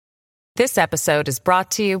This episode is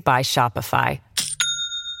brought to you by Shopify.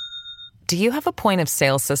 Do you have a point of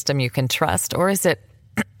sale system you can trust, or is it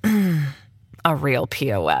a real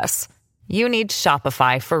POS? You need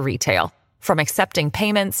Shopify for retail. From accepting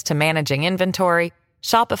payments to managing inventory,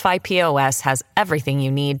 Shopify POS has everything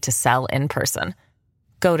you need to sell in person.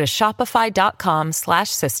 Go to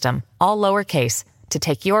shopify.com/system, all lowercase, to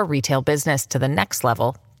take your retail business to the next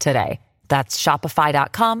level today. That's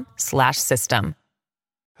shopify.com/system.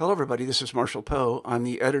 Hello, everybody. This is Marshall Poe. I'm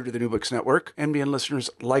the editor of the New Books Network. NBN listeners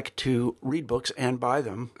like to read books and buy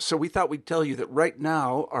them. So we thought we'd tell you that right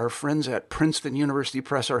now, our friends at Princeton University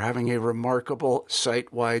Press are having a remarkable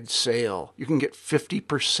site-wide sale. You can get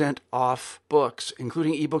 50% off books,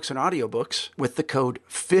 including ebooks and audiobooks, with the code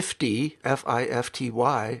 50,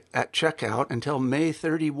 F-I-F-T-Y, at checkout until May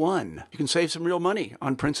 31. You can save some real money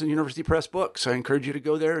on Princeton University Press books. I encourage you to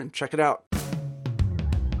go there and check it out.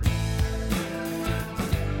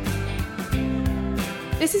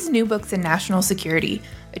 This is New Books in National Security,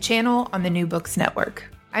 a channel on the New Books Network.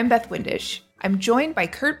 I'm Beth Windisch. I'm joined by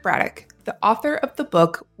Kurt Braddock, the author of the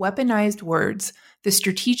book Weaponized Words, The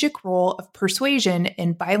Strategic Role of Persuasion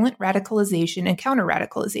in Violent Radicalization and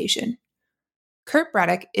Counter-Radicalization. Kurt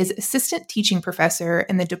Braddock is assistant teaching professor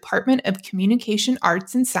in the Department of Communication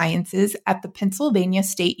Arts and Sciences at the Pennsylvania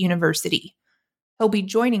State University. He'll be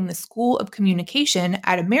joining the School of Communication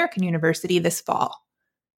at American University this fall.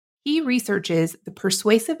 He researches the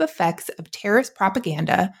persuasive effects of terrorist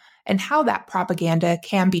propaganda and how that propaganda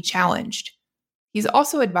can be challenged. He's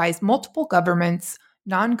also advised multiple governments,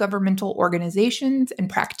 non-governmental organizations,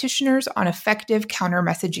 and practitioners on effective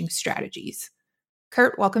counter-messaging strategies.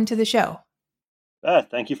 Kurt, welcome to the show.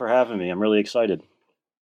 Thank you for having me. I'm really excited.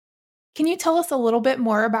 Can you tell us a little bit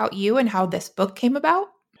more about you and how this book came about?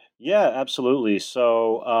 Yeah, absolutely.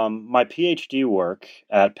 So my PhD work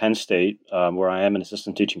at Penn State, where I am an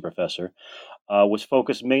assistant teaching professor, was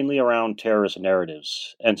focused mainly around terrorist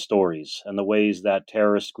narratives and stories and the ways that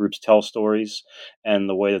terrorist groups tell stories and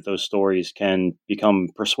the way that those stories can become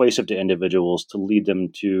persuasive to individuals to lead them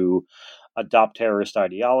to adopt terrorist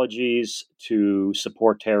ideologies, to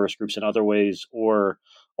support terrorist groups in other ways, or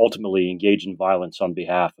ultimately engage in violence on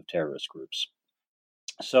behalf of terrorist groups.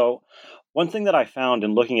 So one thing that I found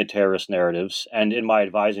in looking at terrorist narratives and in my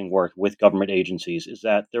advising work with government agencies is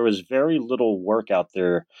that there was very little work out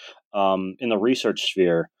there in the research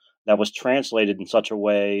sphere that was translated in such a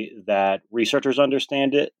way that researchers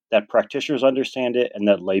understand it, that practitioners understand it, and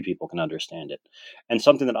that lay people can understand it. And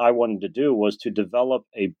something that I wanted to do was to develop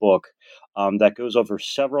a book that goes over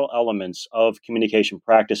several elements of communication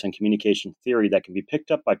practice and communication theory that can be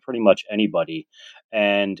picked up by pretty much anybody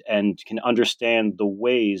and can understand the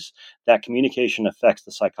ways that communication affects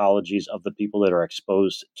the psychologies of the people that are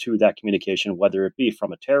exposed to that communication, whether it be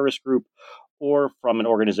from a terrorist group or from an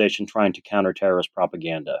organization trying to counter terrorist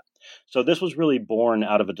propaganda. So this was really born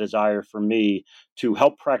out of a desire for me to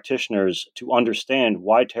help practitioners to understand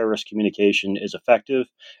why terrorist communication is effective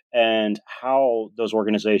and how those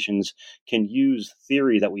organizations can use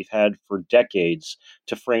theory that we've had for decades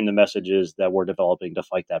to frame the messages that we're developing to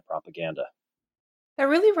fight that propaganda. That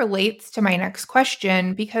really relates to my next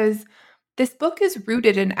question because this book is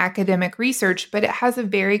rooted in academic research, but it has a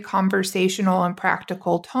very conversational and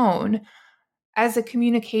practical tone. As a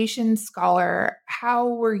communications scholar, how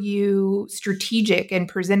were you strategic in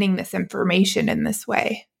presenting this information in this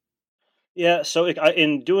way? Yeah, so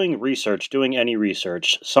in doing research, doing any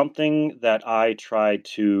research, something that I try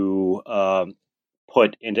to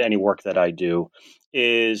put into any work that I do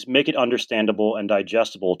is make it understandable and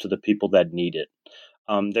digestible to the people that need it.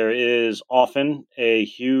 There is often a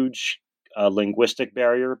huge linguistic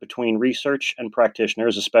barrier between research and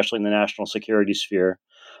practitioners, especially in the national security sphere.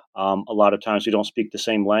 A lot of times we don't speak the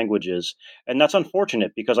same languages. And that's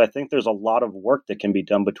unfortunate because I think there's a lot of work that can be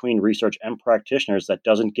done between research and practitioners that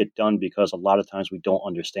doesn't get done because a lot of times we don't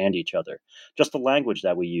understand each other, just the language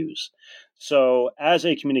that we use. So as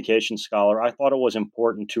a communication scholar, I thought it was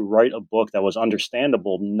important to write a book that was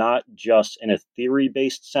understandable, not just in a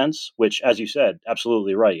theory-based sense, which, as you said,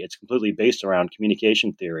 absolutely right. It's completely based around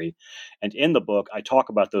communication theory. And in the book, I talk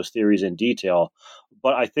about those theories in detail.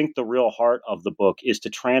 But I think the real heart of the book is to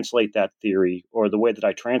translate that theory, or the way that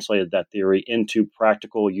I translated that theory, into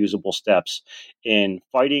practical, usable steps in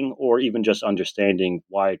fighting or even just understanding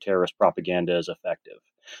why terrorist propaganda is effective.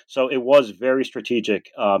 So it was very strategic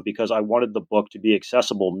because I wanted the book to be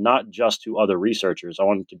accessible not just to other researchers. I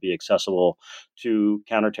wanted it to be accessible to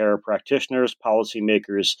counterterror practitioners,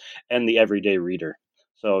 policymakers, and the everyday reader.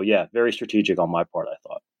 So yeah, very strategic on my part, I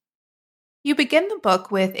thought. You begin the book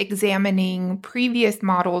with examining previous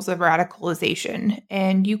models of radicalization,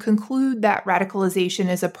 and you conclude that radicalization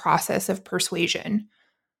is a process of persuasion.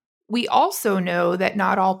 We also know that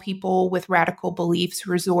not all people with radical beliefs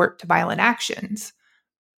resort to violent actions.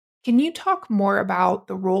 Can you talk more about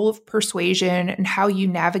the role of persuasion and how you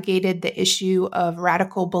navigated the issue of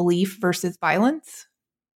radical belief versus violence?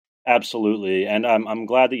 Absolutely, and I'm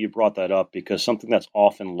glad that you brought that up because something that's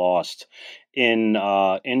often lost in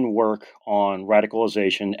work on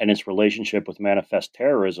radicalization and its relationship with manifest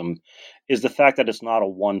terrorism is the fact that it's not a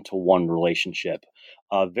one-to-one relationship.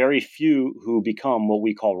 Very few who become what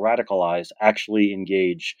we call radicalized actually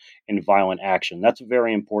engage in violent action. That's a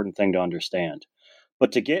very important thing to understand.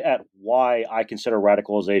 But to get at why I consider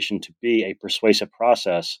radicalization to be a persuasive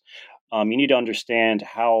process, you need to understand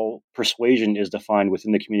how persuasion is defined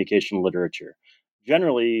within the communication literature.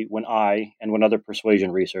 Generally, when other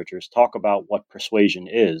persuasion researchers talk about what persuasion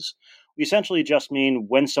is, we essentially just mean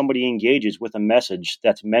when somebody engages with a message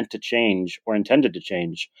that's meant to change or intended to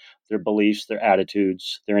change their beliefs, their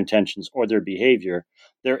attitudes, their intentions, or their behavior,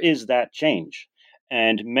 there is that change.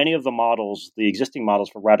 And many of the models, the existing models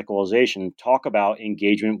for radicalization, talk about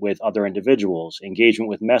engagement with other individuals, engagement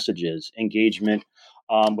with messages, engagement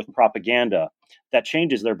with propaganda that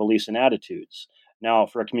changes their beliefs and attitudes. Now,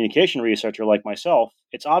 for a communication researcher like myself,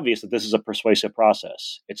 it's obvious that this is a persuasive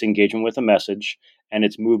process. It's engagement with a message and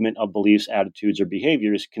it's movement of beliefs, attitudes, or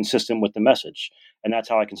behaviors consistent with the message. And that's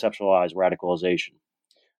how I conceptualize radicalization.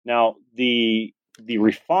 Now, the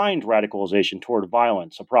refined radicalization toward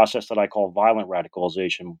violence, a process that I call violent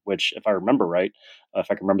radicalization, which, if I remember right, if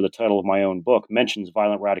I can remember the title of my own book, mentions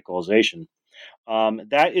violent radicalization.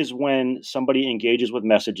 That is when somebody engages with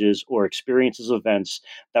messages or experiences events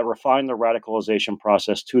that refine the radicalization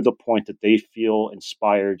process to the point that they feel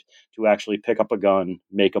inspired to actually pick up a gun,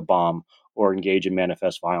 make a bomb, or engage in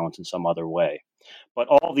manifest violence in some other way. But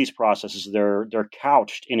all of these processes, they're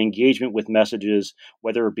couched in engagement with messages,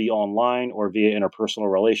 whether it be online or via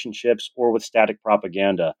interpersonal relationships or with static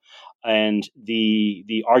propaganda. And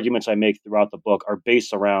the arguments I make throughout the book are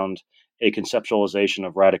based around a conceptualization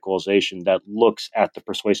of radicalization that looks at the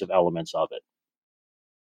persuasive elements of it.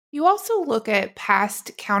 You also look at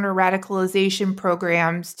past counter radicalization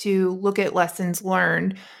programs to look at lessons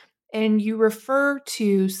learned, and you refer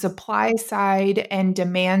to supply side and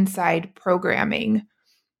demand side programming.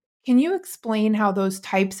 Can you explain how those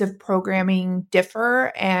types of programming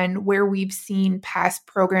differ and where we've seen past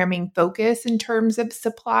programming focus in terms of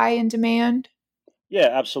supply and demand? Yeah,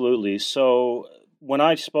 absolutely. So when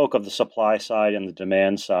I spoke of the supply side and the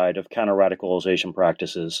demand side of counter radicalization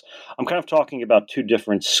practices, I'm kind of talking about two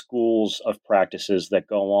different schools of practices that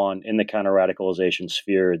go on in the counter radicalization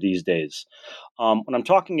sphere these days. When I'm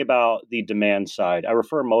talking about the demand side, I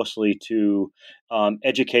refer mostly to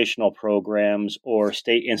educational programs or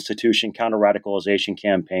state institution counter radicalization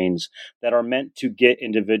campaigns that are meant to get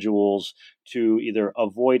individuals to either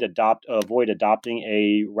avoid adopting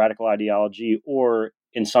a radical ideology, or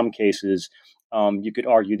in some cases, you could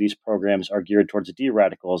argue these programs are geared towards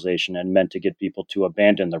de-radicalization and meant to get people to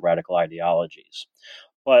abandon the radical ideologies.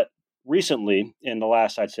 But recently, in the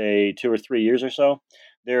last, I'd say, 2 or 3 years or so,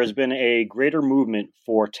 there has been a greater movement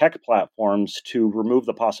for tech platforms to remove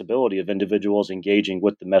the possibility of individuals engaging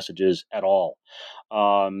with the messages at all.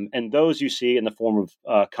 And those you see in the form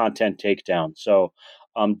of content takedown. So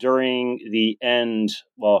during the end,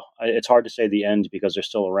 well, it's hard to say the end because they're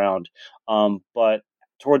still around, but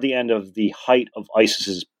toward the end of the height of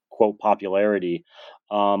ISIS's quote popularity,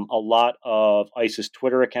 a lot of ISIS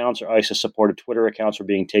Twitter accounts or ISIS supported Twitter accounts were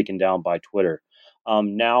being taken down by Twitter.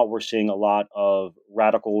 Now we're seeing a lot of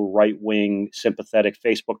radical right wing sympathetic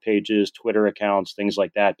Facebook pages, Twitter accounts, things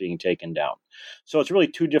like that being taken down. So it's really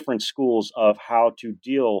two different schools of how to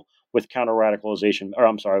deal with counter radicalization, or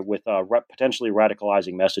I'm sorry, with potentially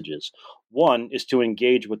radicalizing messages. One is to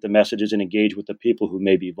engage with the messages and engage with the people who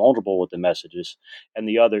may be vulnerable with the messages, and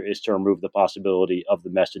the other is to remove the possibility of the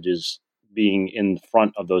messages being in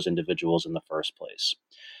front of those individuals in the first place.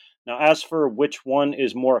 Now, as for which one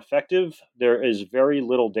is more effective, there is very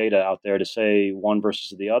little data out there to say one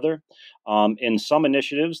versus the other. In some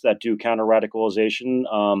initiatives that do counter radicalization,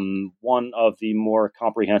 one of the more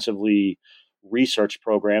comprehensively researched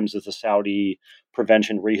programs is the Saudi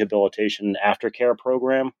Prevention, Rehabilitation, and Aftercare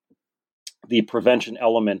program. The prevention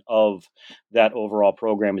element of that overall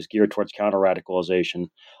program is geared towards counter radicalization.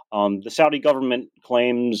 The Saudi government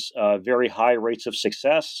claims very high rates of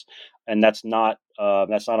success, and that's not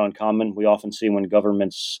uncommon. We often see when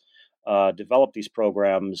governments develop these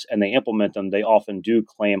programs and they implement them, they often do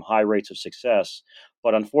claim high rates of success.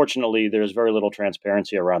 but unfortunately, there's very little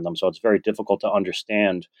transparency around them, so it's very difficult to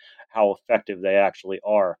understand how effective they actually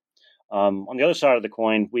are. On the other side of the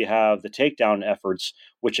coin, we have the takedown efforts,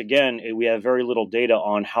 which again, we have very little data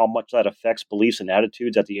on how much that affects beliefs and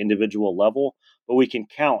attitudes at the individual level, but we can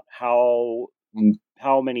count how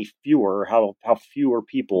many fewer, how fewer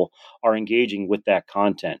people are engaging with that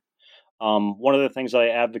content. One of the things I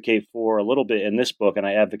advocate for a little bit in this book, and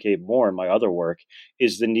I advocate more in my other work,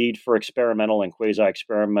 is the need for experimental and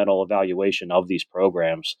quasi-experimental evaluation of these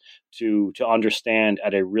programs to understand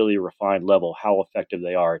at a really refined level how effective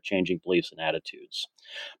they are at changing beliefs and attitudes.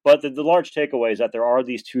 But the large takeaway is that there are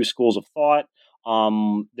these two schools of thought.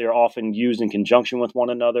 They're often used in conjunction with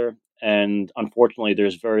one another, and unfortunately,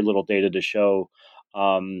 there's very little data to show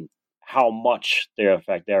how much they're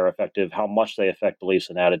effective, how much they affect beliefs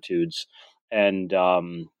and attitudes, and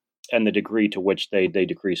the degree to which they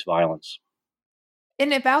decrease violence.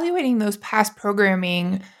 In evaluating those past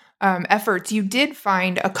programming efforts, you did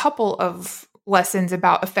find a couple of lessons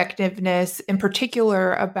about effectiveness, in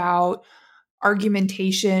particular about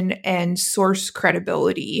argumentation and source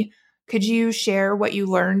credibility. Could you share what you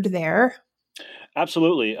learned there?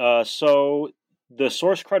 Absolutely. So the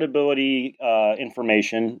source credibility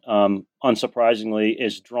information, unsurprisingly,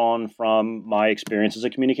 is drawn from my experience as a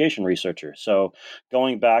communication researcher. So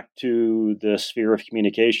going back to the sphere of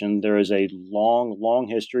communication, there is a long, long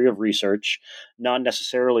history of research, not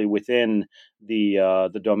necessarily within the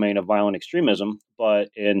domain of violent extremism, but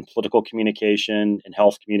in political communication, in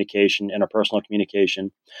health communication, interpersonal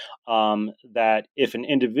communication, that if an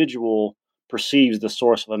individual perceives the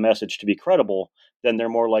source of a message to be credible, then they're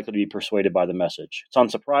more likely to be persuaded by the message. It's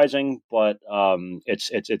unsurprising, but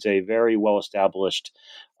it's a very well established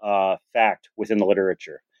fact within the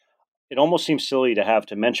literature. It almost seems silly to have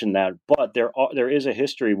to mention that, but there is a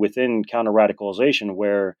history within counter radicalization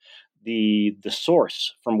where the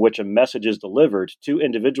source from which a message is delivered to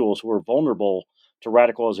individuals who are vulnerable to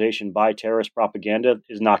radicalization by terrorist propaganda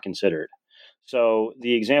is not considered. So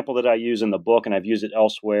the example that I use in the book, and I've used it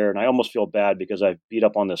elsewhere, and I almost feel bad because I've beat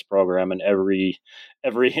up on this program in every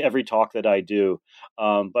talk that I do.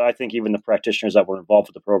 But I think even the practitioners that were involved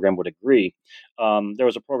with the program would agree. There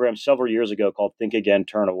was a program several years ago called Think Again,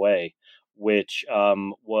 Turn Away, which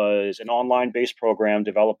was an online-based program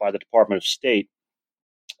developed by the Department of State,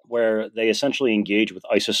 where they essentially engage with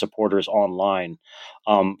ISIS supporters online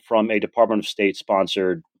from a Department of State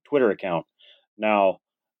sponsored Twitter account. Now,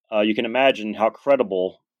 you can imagine how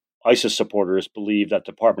credible ISIS supporters believe that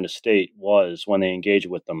Department of State was when they engaged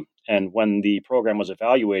with them. And when the program was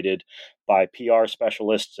evaluated by PR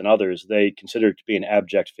specialists and others, they considered it to be an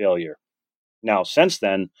abject failure. Now, since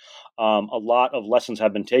then, a lot of lessons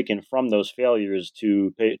have been taken from those failures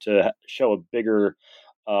to show a bigger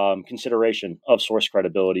consideration of source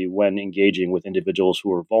credibility when engaging with individuals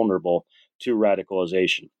who are vulnerable to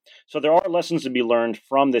radicalization. So there are lessons to be learned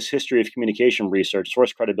from this history of communication research,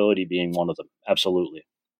 source credibility being one of them. Absolutely.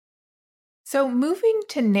 So moving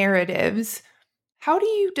to narratives, how do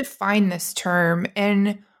you define this term,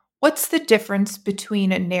 and what's the difference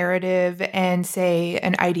between a narrative and, say,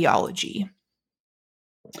 an ideology?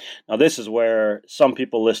 Now, this is where some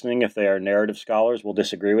people listening, if they are narrative scholars, will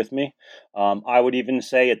disagree with me. I would even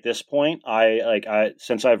say at this point,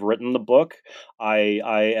 since I've written the book, I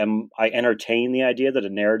entertain the idea that a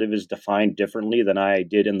narrative is defined differently than I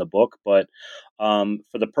did in the book. But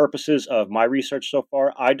for the purposes of my research so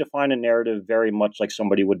far, I define a narrative very much like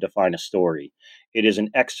somebody would define a story. It is an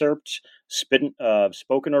excerpt,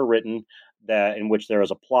 spoken or written, that in which there is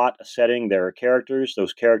a plot, a setting, there are characters.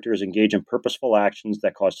 Those characters engage in purposeful actions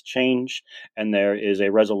that cause change, and there is a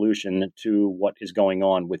resolution to what is going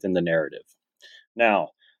on within the narrative. Now,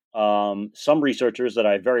 some researchers that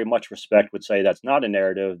I very much respect would say that's not a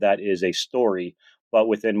narrative, that is a story. But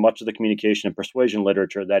within much of the communication and persuasion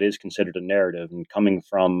literature, that is considered a narrative. And coming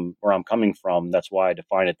from where I'm coming from, that's why I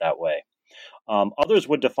define it that way. Others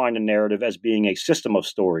would define a narrative as being a system of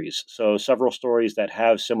stories. So several stories that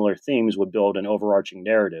have similar themes would build an overarching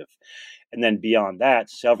narrative. And then beyond that,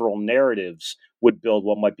 several narratives would build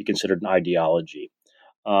what might be considered an ideology.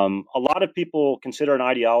 A lot of people consider an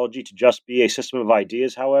ideology to just be a system of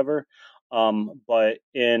ideas, however. But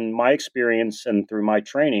in my experience and through my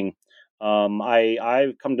training,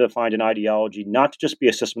 I've come to find an ideology not to just be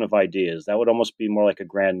a system of ideas. That would almost be more like a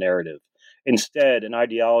grand narrative. Instead, an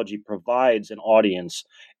ideology provides an audience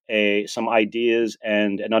some ideas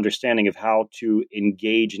and an understanding of how to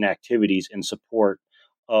engage in activities in support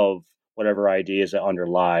of whatever ideas that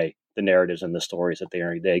underlie the narratives and the stories that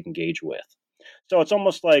they engage with. So it's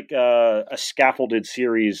almost like a scaffolded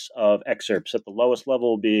series of excerpts, at the lowest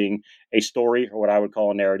level being a story, or what I would call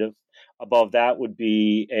a narrative. Above that would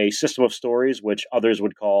be a system of stories, which others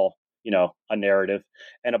would call, a narrative.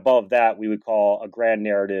 And above that, we would call a grand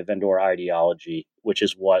narrative and or ideology, which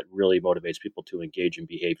is what really motivates people to engage in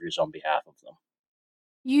behaviors on behalf of them.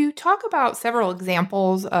 You talk about several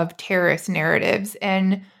examples of terrorist narratives,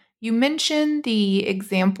 and you mentioned the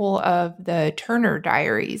example of the Turner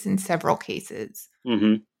Diaries in several cases.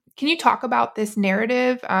 Mm-hmm. Can you talk about this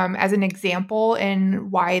narrative as an example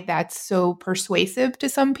and why that's so persuasive to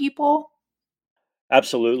some people?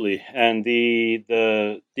 Absolutely, and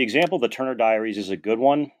the example of the Turner Diaries is a good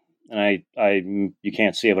one. And you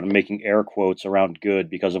can't see it, but I'm making air quotes around good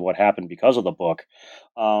because of what happened because of the book.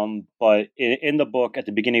 But in the book, at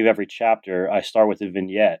the beginning of every chapter, I start with a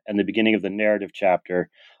vignette, and the beginning of the narrative chapter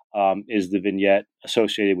is the vignette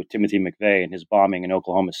associated with Timothy McVeigh and his bombing in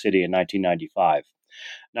Oklahoma City in 1995.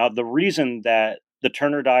 Now, the reason that the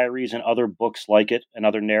Turner Diaries and other books like it and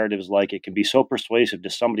other narratives like it can be so persuasive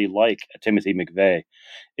to somebody like Timothy McVeigh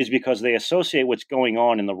is because they associate what's going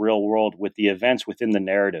on in the real world with the events within the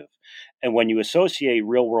narrative. And when you associate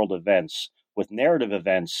real world events with narrative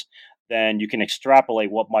events, then you can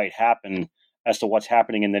extrapolate what might happen as to what's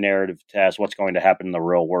happening in the narrative as what's going to happen in the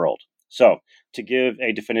real world. So, to give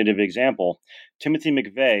a definitive example, Timothy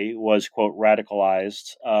McVeigh was, quote,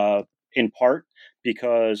 radicalized in part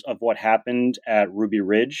because of what happened at Ruby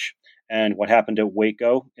Ridge and what happened at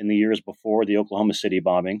Waco in the years before the Oklahoma City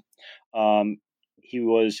bombing. He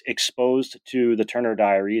was exposed to the Turner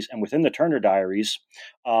Diaries, and within the Turner Diaries,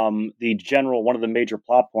 one of the major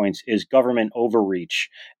plot points is government overreach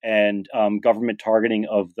and government targeting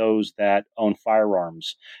of those that own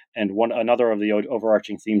firearms. And another of the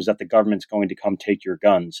overarching themes is that the government's going to come take your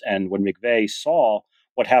guns. And when McVeigh saw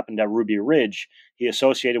what happened at Ruby Ridge, he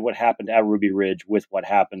associated what happened at Ruby Ridge with what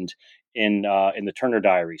happened in the Turner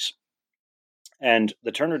Diaries. And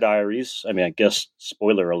the Turner Diaries, I guess,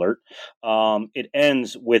 spoiler alert, it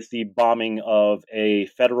ends with the bombing of a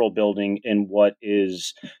federal building in what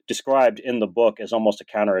is described in the book as almost a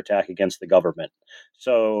counterattack against the government.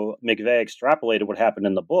 So McVeigh extrapolated what happened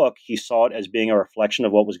in the book. He saw it as being a reflection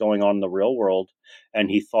of what was going on in the real world, and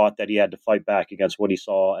he thought that he had to fight back against what he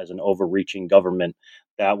saw as an overreaching government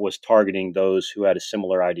that was targeting those who had a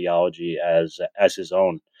similar ideology as his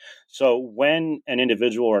own. So when an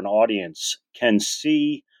individual or an audience can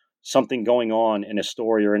see something going on in a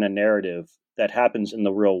story or in a narrative that happens in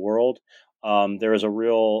the real world, there is a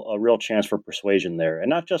real chance for persuasion there, and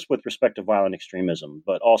not just with respect to violent extremism,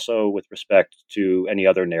 but also with respect to any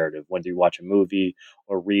other narrative. Whether you watch a movie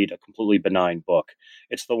or read a completely benign book,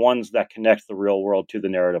 it's the ones that connect the real world to the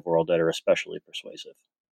narrative world that are especially persuasive.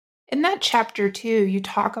 In that chapter, too, you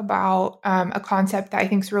talk about a concept that I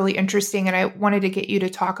think is really interesting, and I wanted to get you to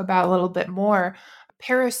talk about a little bit more: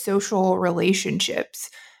 parasocial relationships.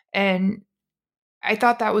 And I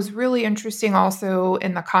thought that was really interesting also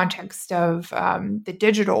in the context of the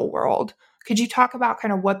digital world. Could you talk about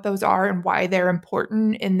kind of what those are and why they're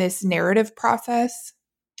important in this narrative process?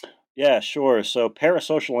 Yeah, sure. So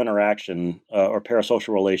parasocial interaction or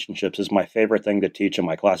parasocial relationships is my favorite thing to teach in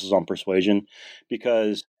my classes on persuasion,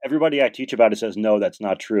 because everybody I teach about it says, no, that's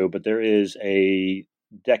not true. But there is a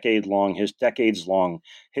decades long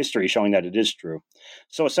history showing that it is true.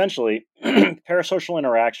 So essentially, parasocial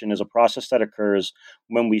interaction is a process that occurs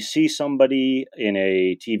when we see somebody in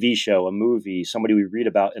a TV show, a movie, somebody we read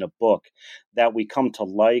about in a book that we come to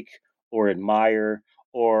like or admire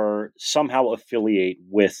or somehow affiliate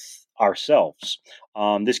with ourselves.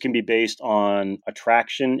 This can be based on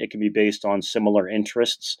attraction. It can be based on similar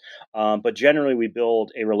interests. But generally, we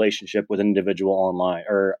build a relationship with an individual online,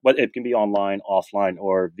 or but it can be online, offline,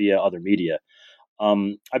 or via other media.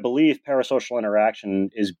 I believe parasocial interaction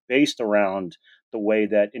is based around the way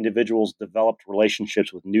that individuals developed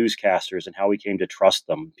relationships with newscasters and how we came to trust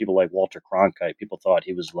them. People like Walter Cronkite, people thought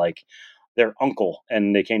he was like their uncle,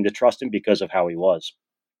 and they came to trust him because of how he was.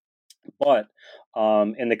 But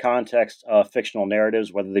in the context of fictional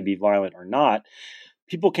narratives, whether they be violent or not,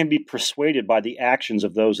 people can be persuaded by the actions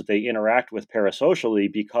of those that they interact with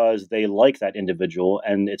parasocially because they like that individual.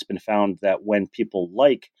 And it's been found that when people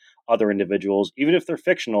like other individuals, even if they're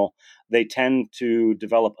fictional, they tend to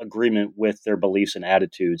develop agreement with their beliefs and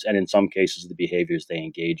attitudes, and in some cases, the behaviors they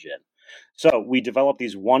engage in. So we develop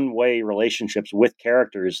these one-way relationships with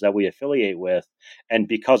characters that we affiliate with, and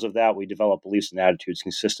because of that, we develop beliefs and attitudes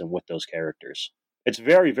consistent with those characters. It's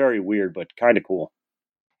very, very weird, but kind of cool.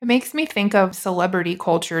 It makes me think of celebrity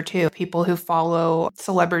culture too. People who follow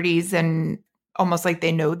celebrities and almost like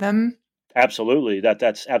they know them. Absolutely.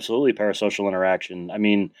 That's absolutely parasocial interaction. I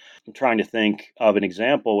mean, I'm trying to think of an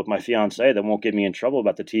example with my fiance that won't get me in trouble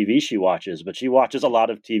about the TV she watches, but she watches a lot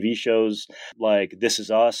of TV shows like This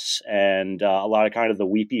Is Us and a lot of kind of the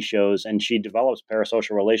weepy shows, and she develops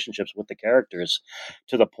parasocial relationships with the characters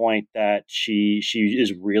to the point that she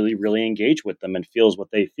is really really engaged with them and feels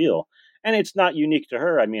what they feel. And it's not unique to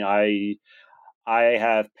her. I mean, I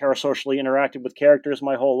have parasocially interacted with characters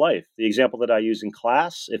my whole life. The example that I use in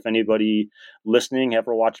class, if anybody listening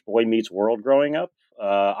ever watched Boy Meets World growing up,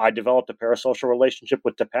 I developed a parasocial relationship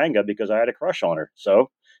with Topanga because I had a crush on her. So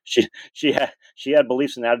she had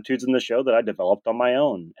beliefs and attitudes in the show that I developed on my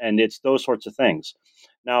own, and it's those sorts of things.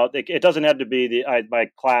 Now, it doesn't have to be my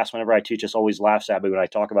class. Whenever I teach, this always laughs at me when I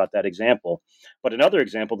talk about that example. But another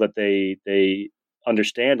example that they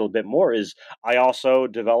understand a little bit more is I also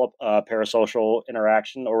develop a parasocial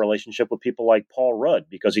interaction or relationship with people like Paul Rudd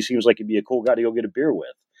because he seems like he'd be a cool guy to go get a beer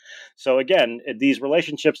with. So again, these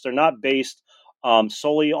relationships, they're not based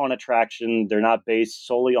solely on attraction. They're not based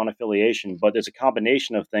solely on affiliation, but there's a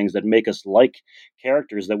combination of things that make us like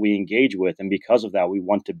characters that we engage with. And because of that, we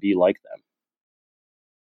want to be like them.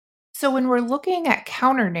 So when we're looking at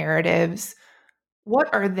counter narratives,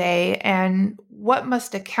 what are they, and what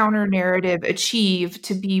must a counter narrative achieve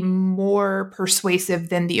to be more persuasive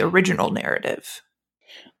than the original narrative?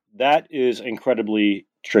 That is incredibly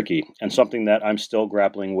tricky and something that I'm still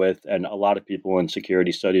grappling with, and a lot of people in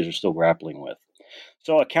security studies are still grappling with.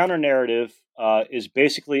 So, a counter narrative is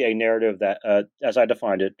basically a narrative that, as I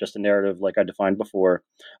defined it, just a narrative like I defined before,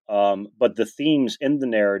 but the themes in the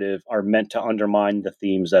narrative are meant to undermine the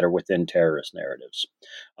themes that are within terrorist narratives.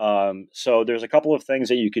 So, there's a couple of things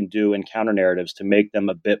that you can do in counter narratives to make them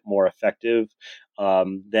a bit more effective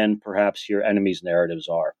than perhaps your enemy's narratives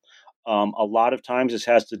are. A lot of times this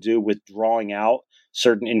has to do with drawing out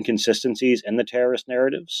certain inconsistencies in the terrorist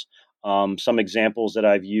narratives. Some examples that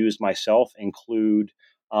I've used myself include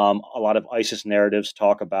a lot of ISIS narratives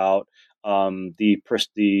talk about the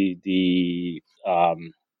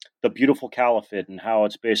beautiful caliphate and how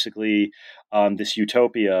it's basically this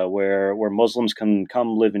utopia where Muslims can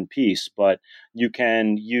come live in peace, but you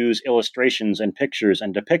can use illustrations and pictures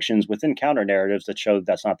and depictions within counter narratives that show that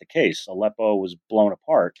that's not the case. Aleppo was blown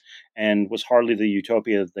apart and was hardly the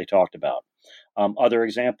utopia that they talked about. Other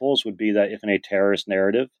examples would be that if in a terrorist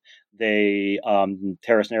narrative,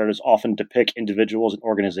 terrorist narratives often depict individuals and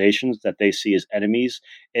organizations that they see as enemies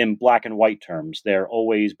in black and white terms. They're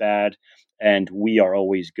always bad, and we are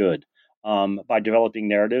always good. By developing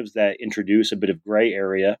narratives that introduce a bit of gray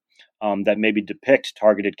area, that maybe depict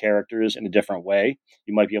targeted characters in a different way,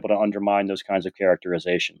 you might be able to undermine those kinds of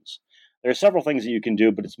characterizations. There are several things that you can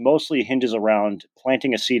do, but it's mostly hinges around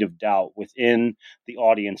planting a seed of doubt within the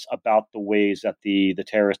audience about the ways that the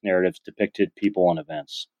terrorist narratives depicted people and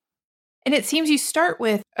events. And it seems you start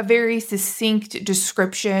with a very succinct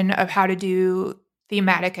description of how to do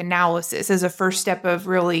thematic analysis as a first step of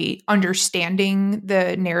really understanding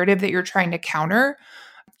the narrative that you're trying to counter.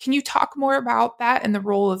 Can you talk more about that and the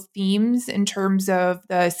role of themes in terms of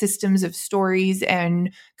the systems of stories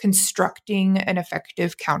and constructing an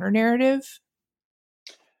effective counter narrative?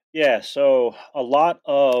 Yeah, so a lot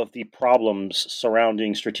of the problems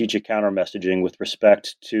surrounding strategic counter messaging with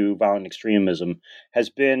respect to violent extremism has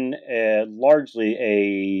been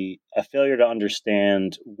largely a failure to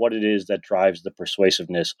understand what it is that drives the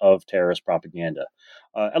persuasiveness of terrorist propaganda.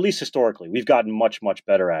 At least historically, we've gotten much, much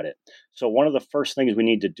better at it. So, one of the first things we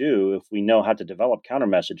need to do if we know how to develop counter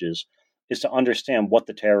messages is to understand what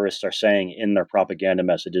the terrorists are saying in their propaganda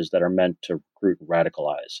messages that are meant to recruit and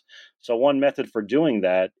radicalize. So, one method for doing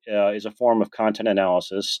that is a form of content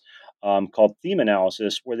analysis called theme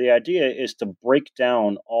analysis, where the idea is to break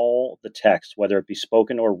down all the text, whether it be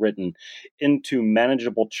spoken or written, into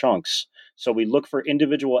manageable chunks. So, we look for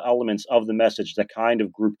individual elements of the message that kind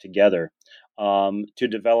of group together to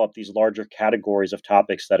develop these larger categories of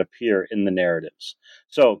topics that appear in the narratives.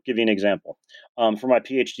 So, give you an example. For my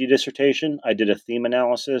PhD dissertation, I did a theme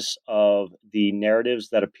analysis of the narratives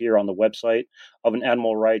that appear on the website of an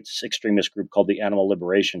animal rights extremist group called the Animal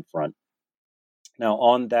Liberation Front. Now,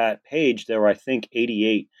 on that page, there were, I think,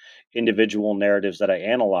 88 individual narratives that I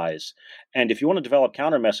analyzed. And if you want to develop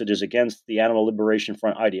counter messages against the Animal Liberation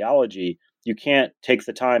Front ideology, you can't take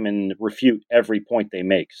the time and refute every point they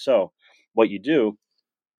make. So, what you do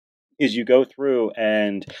is you go through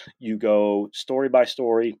and you go story by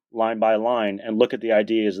story, line by line, and look at the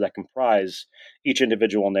ideas that comprise each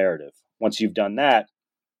individual narrative. Once you've done that,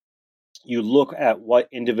 you look at what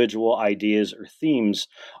individual ideas or themes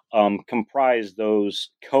comprise those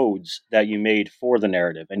codes that you made for the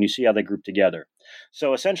narrative, and you see how they group together.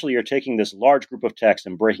 So essentially, you're taking this large group of text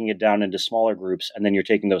and breaking it down into smaller groups, and then you're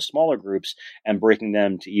taking those smaller groups and breaking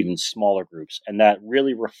them to even smaller groups. And that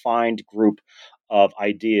really refined group of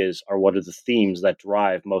ideas are what are the themes that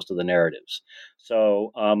drive most of the narratives.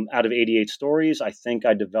 So out of 88 stories, I think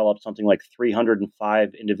I developed something like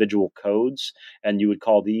 305 individual codes, and you would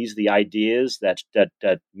call these the ideas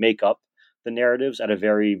that make up the narratives at a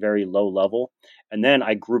very, very low level. And then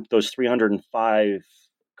I grouped those 305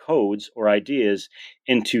 codes or ideas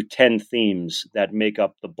into 10 themes that make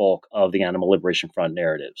up the bulk of the Animal Liberation Front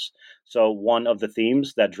narratives. So one of the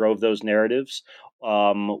themes that drove those narratives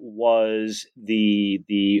was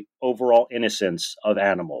the overall innocence of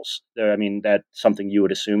animals. I mean, that's something you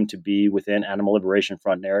would assume to be within Animal Liberation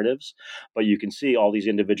Front narratives, but you can see all these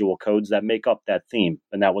individual codes that make up that theme,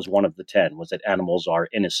 and that was one of the 10, was that animals are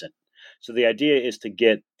innocent. So the idea is to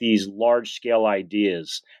get these large-scale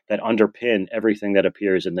ideas that underpin everything that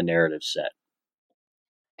appears in the narrative set.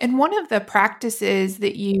 And one of the practices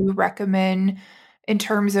that you recommend in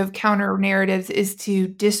terms of counter narratives is to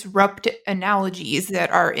disrupt analogies that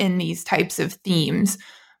are in these types of themes.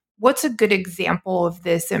 What's a good example of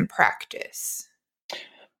this in practice?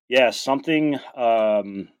 Yeah, something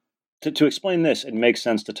to explain this, it makes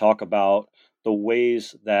sense to talk about the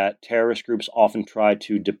ways that terrorist groups often try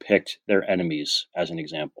to depict their enemies, as an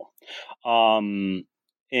example.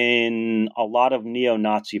 In a lot of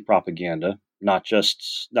neo-Nazi propaganda, not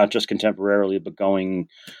just contemporarily, but going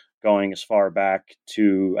as far back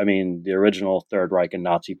to, I mean, the original Third Reich and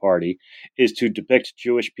Nazi Party, is to depict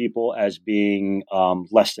Jewish people as being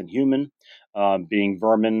less than human, being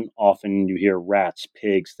vermin. Often you hear rats,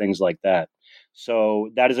 pigs, things like that. So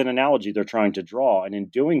that is an analogy they're trying to draw. And in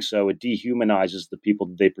doing so, it dehumanizes the people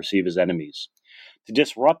that they perceive as enemies. To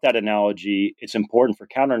disrupt that analogy, it's important for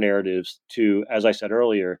counter narratives to, as I said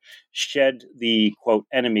earlier, shed the, quote,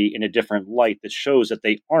 enemy in a different light that shows that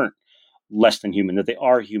they aren't less than human, that they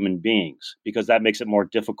are human beings, because that makes it more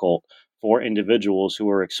difficult for individuals who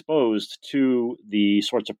are exposed to the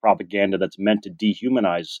sorts of propaganda that's meant to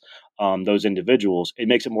dehumanize those individuals. It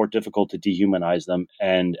makes it more difficult to dehumanize them,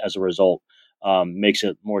 and as a result, makes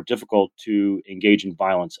it more difficult to engage in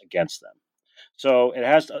violence against them. So it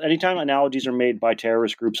has, anytime analogies are made by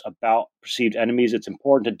terrorist groups about perceived enemies, it's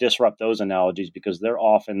important to disrupt those analogies because they're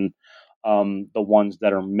often the ones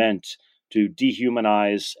that are meant to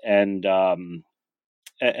dehumanize and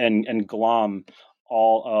glom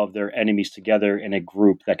all of their enemies together in a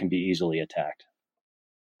group that can be easily attacked.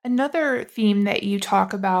 Another theme that you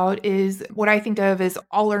talk about is what I think of as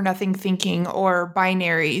all or nothing thinking or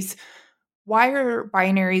binaries. Why are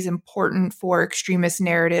binaries important for extremist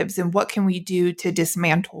narratives, and what can we do to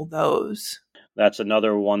dismantle those? That's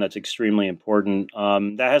another one that's extremely important.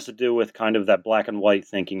 That has to do with kind of that black and white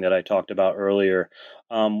thinking that I talked about earlier.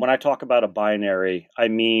 When I talk about a binary, I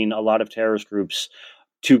mean a lot of terrorist groups,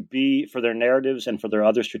 for their narratives and for their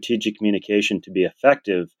other strategic communication to be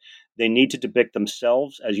effective, they need to depict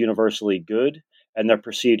themselves as universally good and their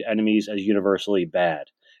perceived enemies as universally bad.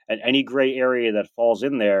 And any gray area that falls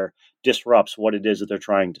in there disrupts what it is that they're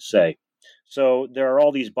trying to say. So there are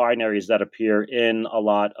all these binaries that appear in a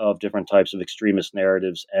lot of different types of extremist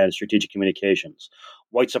narratives and strategic communications.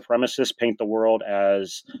 White supremacists paint the world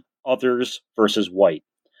as others versus white.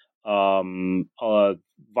 Violent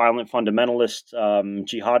fundamentalist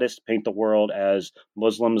jihadists paint the world as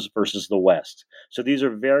Muslims versus the West. So these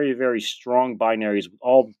are very, very strong binaries,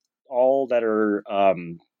 all that are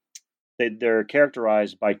they're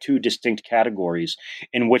characterized by two distinct categories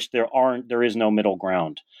in which there is no middle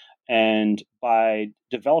ground. And by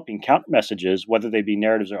developing counter messages, whether they be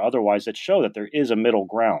narratives or otherwise, that show that there is a middle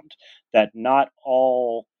ground, that not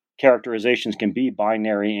all characterizations can be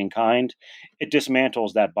binary in kind, it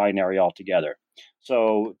dismantles that binary altogether.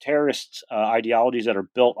 So terrorist ideologies that are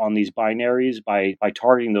built on these binaries, by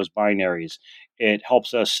targeting those binaries, it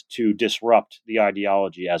helps us to disrupt the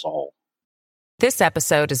ideology as a whole. This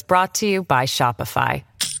episode is brought to you by Shopify.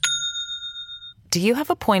 Do you have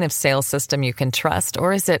a point of sale system you can trust,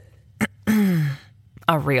 or is it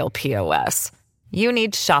a real POS? You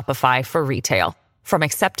need Shopify for retail. From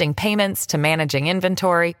accepting payments to managing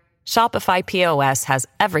inventory, Shopify POS has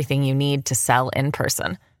everything you need to sell in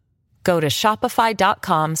person. Go to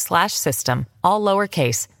shopify.com/system, all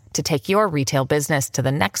lowercase, to take your retail business to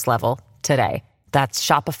the next level today. That's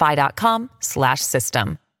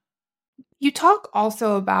shopify.com/system. You talk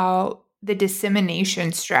also about the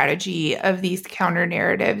dissemination strategy of these counter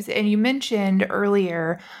narratives, and you mentioned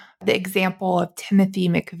earlier the example of Timothy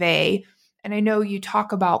McVeigh And I know you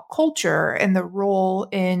talk about culture and the role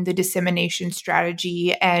in the dissemination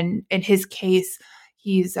strategy. And in his case,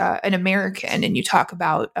 he's an American, and you talk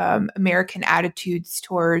about American attitudes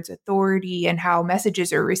towards authority and how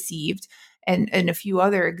messages are received, and a few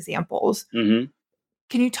other examples. Mm-hmm.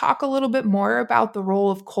 Can you talk a little bit more about the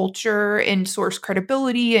role of culture in source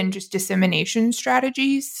credibility and just dissemination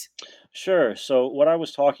strategies? Sure. So what I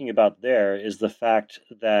was talking about there is the fact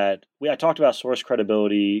that I talked about source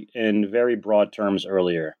credibility in very broad terms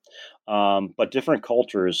earlier, but different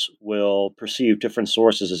cultures will perceive different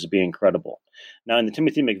sources as being credible. Now, in the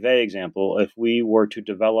Timothy McVeigh example, if we were to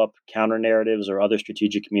develop counter narratives or other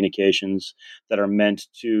strategic communications that are meant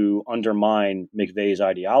to undermine McVeigh's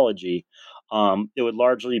ideology, it would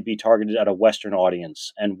largely be targeted at a Western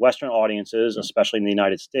audience. And Western audiences, especially in the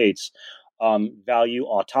United States, value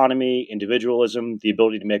autonomy, individualism, the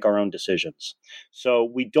ability to make our own decisions. So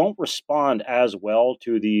we don't respond as well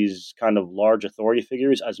to these kind of large authority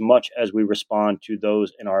figures as much as we respond to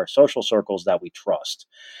those in our social circles that we trust.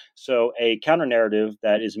 So a counter narrative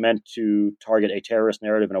that is meant to target a terrorist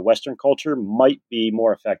narrative in a Western culture might be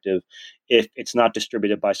more effective if it's not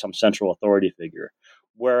distributed by some central authority figure.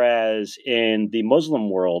 Whereas in the Muslim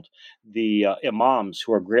world, the imams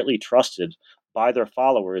who are greatly trusted by their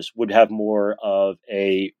followers would have more of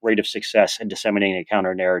a rate of success in disseminating a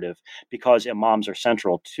counter narrative because imams are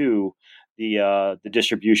central to the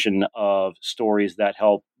distribution of stories that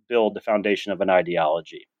help build the foundation of an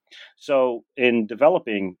ideology. So, in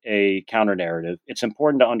developing a counter narrative, it's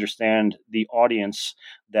important to understand the audience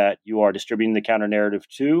that you are distributing the counter narrative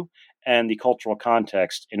to and the cultural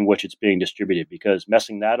context in which it's being distributed, because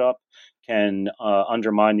messing that up can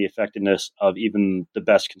undermine the effectiveness of even the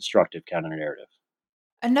best constructive counter narrative.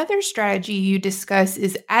 Another strategy you discuss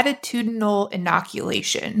is attitudinal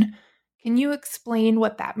inoculation. Can you explain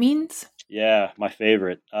what that means? Yeah, my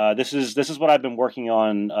favorite. This is what I've been working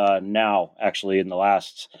on now, actually, in the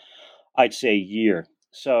last, I'd say, year.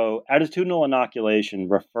 So, attitudinal inoculation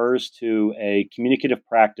refers to a communicative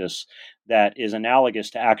practice that is analogous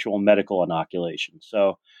to actual medical inoculation.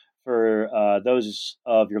 So, for those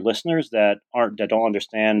of your listeners that don't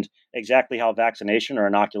understand exactly how vaccination or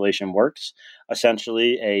inoculation works,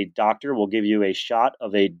 essentially, a doctor will give you a shot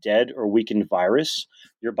of a dead or weakened virus.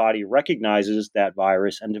 Your body recognizes that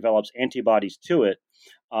virus and develops antibodies to it.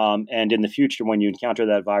 And in the future, when you encounter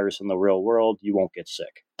that virus in the real world, you won't get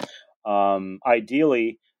sick.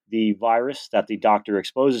 Ideally, the virus that the doctor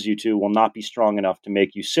exposes you to will not be strong enough to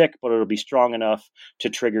make you sick, but it'll be strong enough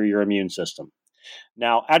to trigger your immune system.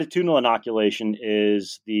 Now, attitudinal inoculation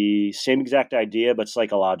is the same exact idea, but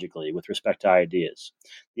psychologically with respect to ideas.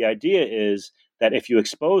 The idea is that if you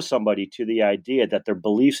expose somebody to the idea that their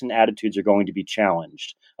beliefs and attitudes are going to be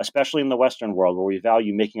challenged, especially in the Western world where we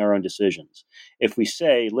value making our own decisions, if we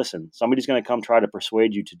say, listen, somebody's going to come try to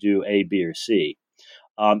persuade you to do A, B, or C,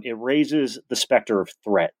 it raises the specter of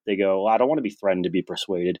threat. They go, well, I don't want to be threatened to be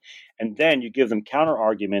persuaded. And then you give them counter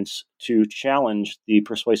arguments to challenge the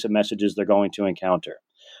persuasive messages they're going to encounter.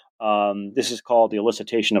 This is called the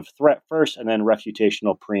elicitation of threat first and then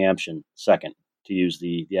refutational preemption second, to use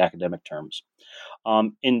the academic terms.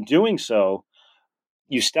 In doing so,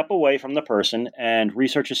 you step away from the person, and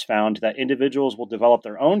research has found that individuals will develop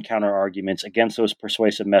their own counter arguments against those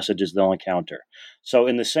persuasive messages they'll encounter. So,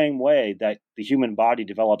 in the same way that the human body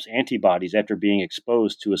develops antibodies after being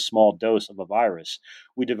exposed to a small dose of a virus,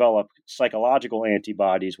 we develop psychological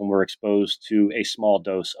antibodies when we're exposed to a small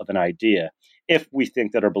dose of an idea, if we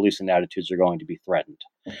think that our beliefs and attitudes are going to be threatened.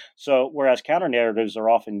 So, whereas counter narratives are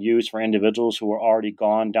often used for individuals who are already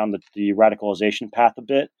gone down the radicalization path a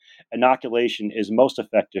bit, inoculation is most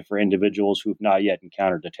effective for individuals who've not yet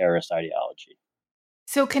encountered a terrorist ideology.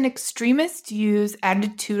 So, can extremists use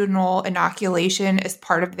attitudinal inoculation as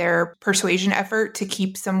part of their persuasion effort to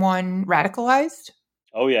keep someone radicalized?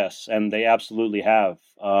 Oh, yes, and they absolutely have.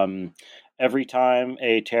 Every time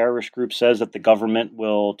a terrorist group says that the government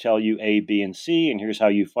will tell you A, B, and C, and here's how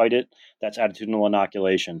you fight it, that's attitudinal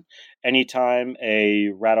inoculation. Anytime a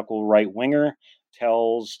radical right winger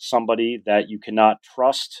tells somebody that you cannot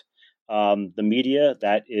trust the media,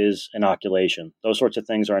 that is inoculation. Those sorts of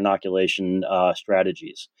things are inoculation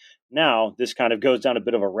strategies. Now, this kind of goes down a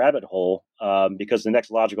bit of a rabbit hole because the next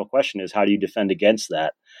logical question is, how do you defend against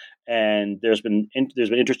that? And there's been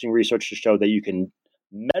interesting research to show that you can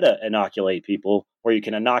meta inoculate people, where you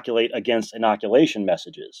can inoculate against inoculation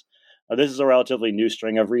messages. Now, this is a relatively new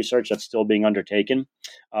string of research that's still being undertaken.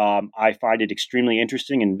 I find it extremely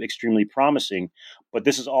interesting and extremely promising, but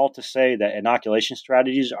this is all to say that inoculation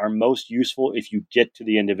strategies are most useful if you get to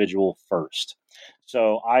the individual first.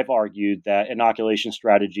 So I've argued that inoculation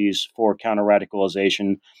strategies for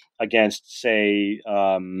counter-radicalization against, say,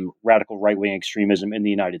 radical right-wing extremism in the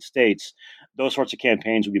United States, those sorts of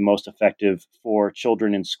campaigns would be most effective for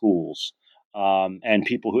children in schools, and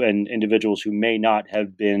individuals who may not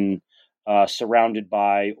have been surrounded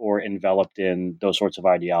by or enveloped in those sorts of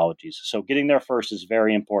ideologies. So getting there first is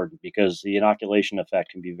very important because the inoculation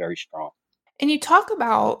effect can be very strong. And you talk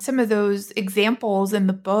about some of those examples in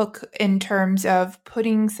the book in terms of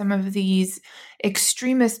putting some of these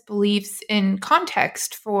extremist beliefs in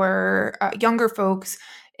context for younger folks,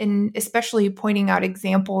 and especially pointing out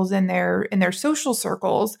examples in their social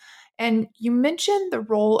circles. And you mentioned the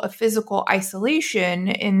role of physical isolation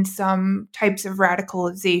in some types of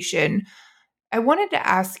radicalization. I wanted to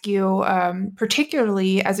ask you,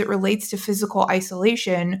 particularly as it relates to physical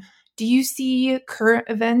isolation, do you see current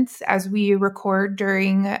events as we record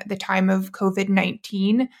during the time of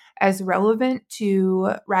COVID-19 as relevant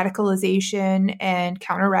to radicalization and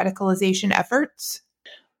counter-radicalization efforts?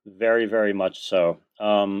 Very, very much so.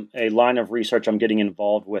 A line of research I'm getting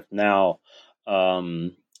involved with now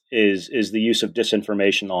is the use of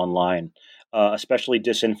disinformation online, especially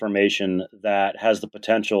disinformation that has the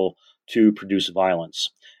potential to produce violence.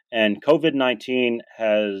 And COVID-19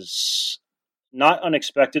 has, not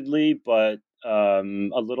unexpectedly, but a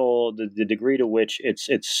little, the degree to which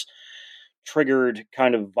it's triggered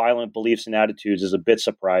kind of violent beliefs and attitudes is a bit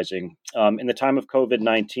surprising. In the time of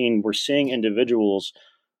COVID-19, we're seeing individuals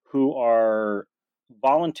who are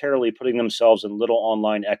voluntarily putting themselves in little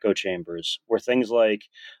online echo chambers where things like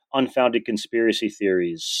unfounded conspiracy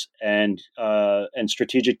theories and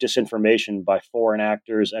strategic disinformation by foreign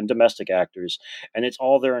actors and domestic actors, and it's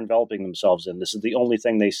all they're enveloping themselves in. This is the only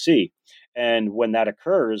thing they see, and when that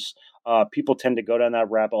occurs, people tend to go down that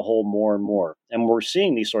rabbit hole more and more, and we're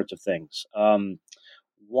seeing these sorts of things.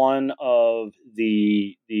 One of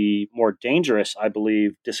the more dangerous, I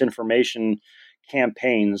believe, disinformation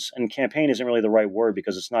campaigns, and campaign isn't really the right word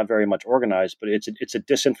because it's not very much organized, but it's a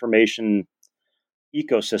disinformation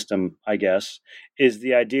ecosystem, I guess, is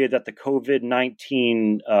the idea that the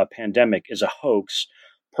COVID-19 pandemic is a hoax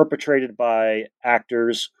perpetrated by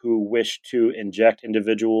actors who wish to inject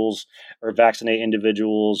individuals or vaccinate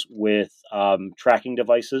individuals with tracking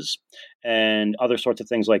devices and other sorts of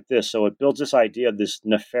things like this. So it builds this idea of this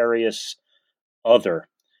nefarious other.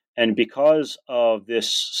 And because of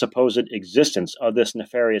this supposed existence of this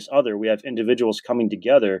nefarious other, we have individuals coming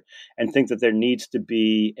together and think that there needs to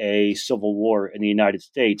be a civil war in the United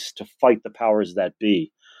States to fight the powers that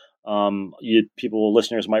be.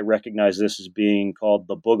 Listeners might recognize this as being called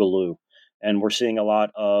the Boogaloo. And we're seeing a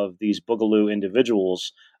lot of these Boogaloo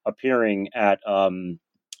individuals appearing at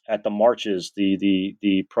the marches,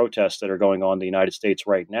 the protests that are going on in the United States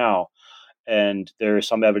right now. And there is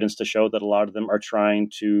some evidence to show that a lot of them are trying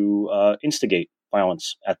to instigate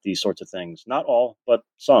violence at these sorts of things. Not all, but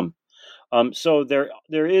some. So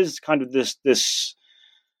there is kind of this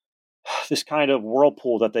kind of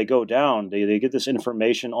whirlpool that they go down. They get this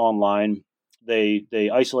information online. They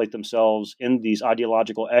isolate themselves in these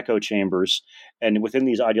ideological echo chambers, and within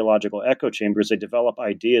these ideological echo chambers, they develop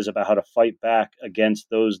ideas about how to fight back against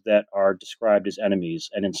those that are described as enemies.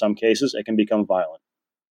 And in some cases, it can become violent.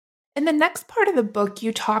 In the next part of the book,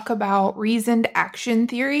 you talk about reasoned action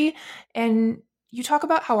theory, and you talk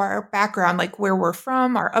about how our background, like where we're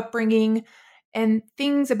from, our upbringing, and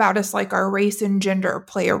things about us like our race and gender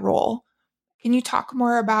play a role. Can you talk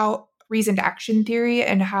more about reasoned action theory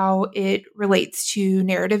and how it relates to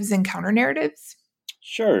narratives and counter narratives?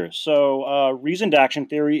 Sure. So, reasoned action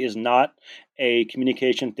theory is not a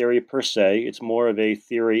communication theory per se. It's more of a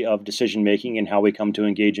theory of decision making and how we come to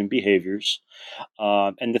engage in behaviors.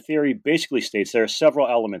 And the theory basically states there are several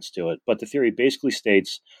elements to it, but the theory basically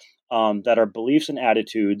states that our beliefs and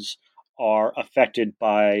attitudes are affected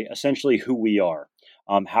by essentially who we are.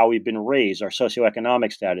 How we've been raised, our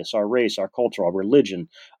socioeconomic status, our race, our culture, our religion,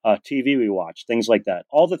 TV we watch, things like that.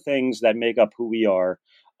 All the things that make up who we are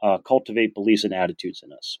cultivate beliefs and attitudes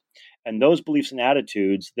in us. And those beliefs and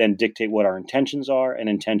attitudes then dictate what our intentions are, and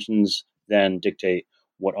intentions then dictate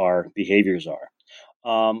what our behaviors are.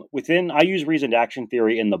 I use reasoned action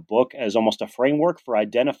theory in the book as almost a framework for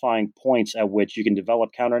identifying points at which you can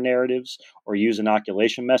develop counter narratives or use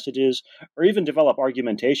inoculation messages or even develop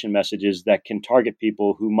argumentation messages that can target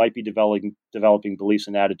people who might be developing beliefs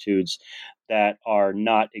and attitudes that are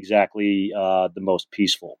not exactly the most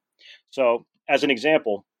peaceful. So, as an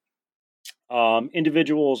example,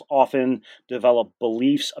 individuals often develop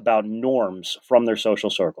beliefs about norms from their social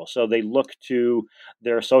circle. So they look to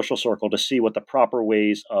their social circle to see what the proper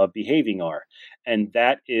ways of behaving are. And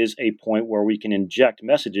that is a point where we can inject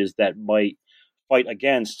messages that might fight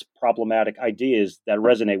against problematic ideas that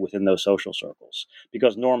resonate within those social circles,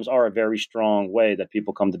 because norms are a very strong way that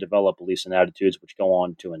people come to develop beliefs and attitudes which go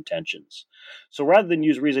on to intentions. So rather than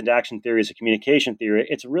use reasoned action theory as a communication theory,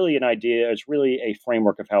 it's really an idea, it's really a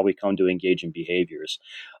framework of how we come to engage in behaviors.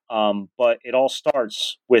 But it all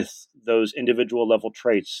starts with those individual level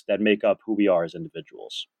traits that make up who we are as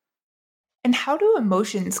individuals. And how do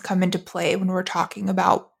emotions come into play when we're talking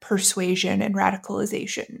about persuasion and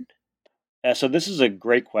radicalization? So this is a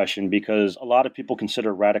great question because a lot of people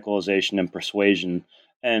consider radicalization and persuasion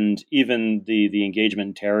and even the engagement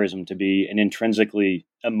in terrorism to be an intrinsically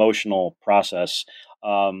emotional process,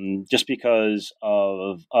 just because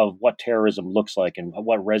of what terrorism looks like and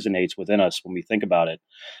what resonates within us when we think about it.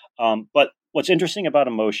 But what's interesting about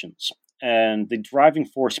emotions and the driving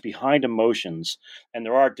force behind emotions, and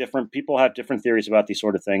there are different people have different theories about these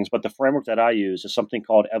sort of things, but the framework that I use is something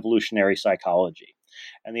called evolutionary psychology.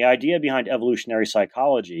 And the idea behind evolutionary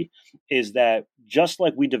psychology is that just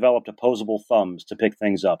like we developed opposable thumbs to pick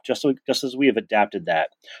things up, just as we have adapted that,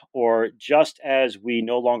 or just as we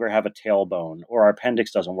no longer have a tailbone or our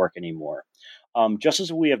appendix doesn't work anymore, just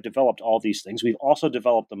as we have developed all these things, we've also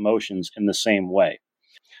developed emotions in the same way.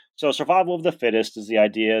 So, survival of the fittest is the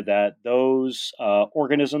idea that those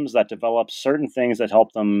organisms that develop certain things that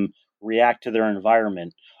help them react to their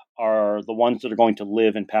environment are the ones that are going to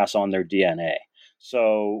live and pass on their DNA.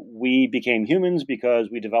 So, we became humans because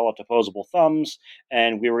we developed opposable thumbs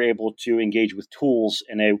and we were able to engage with tools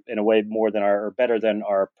in a way better than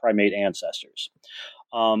our primate ancestors.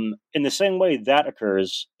 In the same way that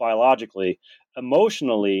occurs biologically,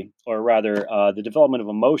 emotionally, or rather, the development of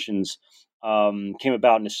emotions came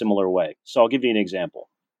about in a similar way. So I'll give you an example.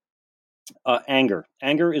 Anger.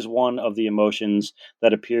 Anger is one of the emotions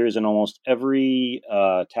that appears in almost every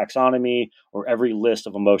taxonomy or every list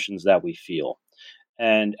of emotions that we feel.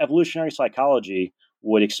 And evolutionary psychology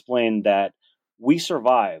would explain that we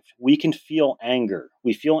survived. We can feel anger.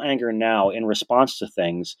 We feel anger now in response to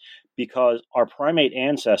things because our primate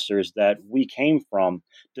ancestors that we came from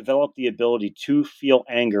developed the ability to feel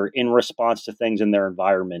anger in response to things in their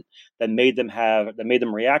environment that made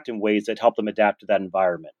them react in ways that helped them adapt to that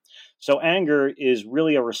environment. So anger is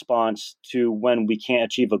really a response to when we can't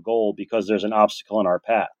achieve a goal because there's an obstacle in our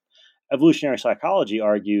path. Evolutionary psychology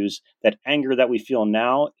argues that anger that we feel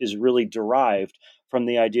now is really derived from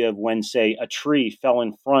the idea of when, say, a tree fell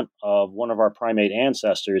in front of one of our primate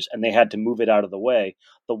ancestors and they had to move it out of the way.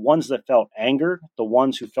 The ones that felt anger, the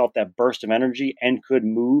ones who felt that burst of energy and could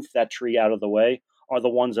move that tree out of the way, are the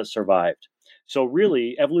ones that survived. So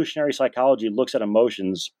really, evolutionary psychology looks at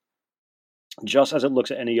emotions just as it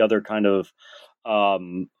looks at any other kind of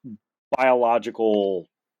biological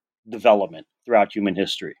development throughout human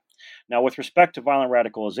history. Now, with respect to violent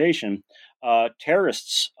radicalization,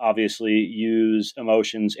 terrorists obviously use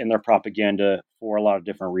emotions in their propaganda for a lot of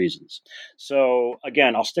different reasons. So,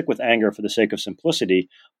 again, I'll stick with anger for the sake of simplicity,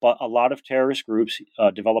 but a lot of terrorist groups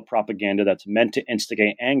develop propaganda that's meant to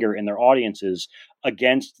instigate anger in their audiences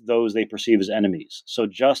against those they perceive as enemies. So,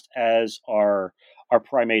 just as our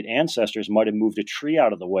primate ancestors might have moved a tree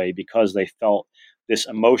out of the way because they felt this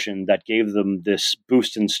emotion that gave them this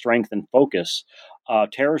boost in strength and focus,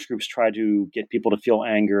 terrorist groups try to get people to feel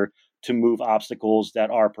anger to move obstacles that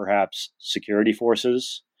are perhaps security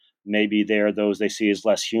forces. Maybe they're those they see as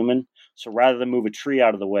less human. So rather than move a tree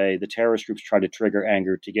out of the way, the terrorist groups try to trigger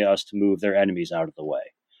anger to get us to move their enemies out of the way.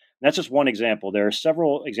 And that's just one example. There are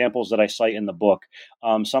several examples that I cite in the book,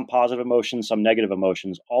 some positive emotions, some negative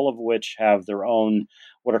emotions, all of which have their own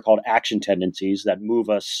what are called action tendencies that move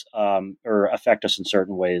us or affect us in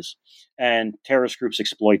certain ways. And terrorist groups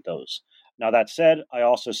exploit those. Now, that said, I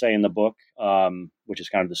also say in the book, which is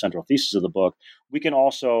kind of the central thesis of the book, we can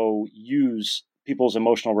also use people's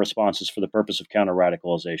emotional responses for the purpose of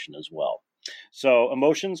counter-radicalization as well. So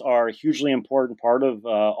emotions are a hugely important part of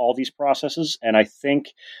all these processes, and I think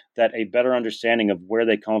that a better understanding of where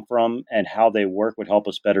they come from and how they work would help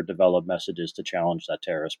us better develop messages to challenge that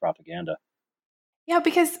terrorist propaganda. Yeah,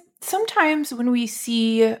 because sometimes when we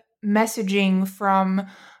see messaging from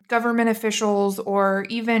government officials or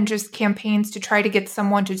even just campaigns to try to get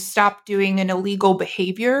someone to stop doing an illegal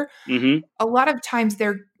behavior, a lot of times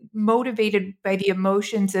they're motivated by the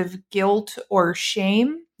emotions of guilt or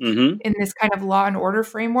shame in this kind of law and order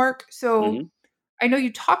framework. So I know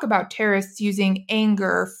you talk about terrorists using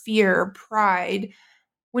anger, fear, pride.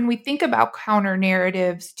 When we think about counter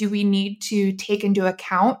narratives, do we need to take into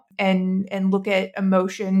account and look at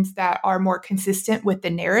emotions that are more consistent with the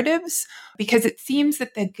narratives? Because it seems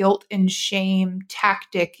that the guilt and shame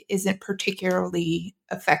tactic isn't particularly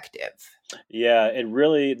effective. Yeah, it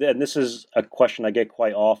really, and this is a question I get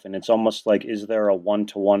quite often. It's almost like, is there a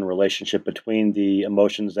one-to-one relationship between the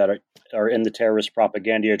emotions that are in the terrorist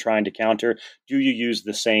propaganda you're trying to counter? Do you use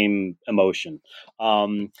the same emotion?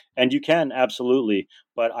 And you can absolutely,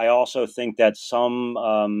 but I also think that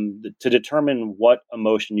to determine what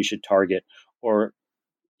emotion you should target, or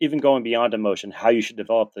even going beyond emotion, how you should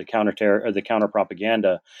develop the counter terror or the counter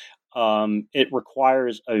propaganda, it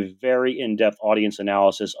requires a very in-depth audience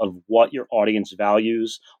analysis of what your audience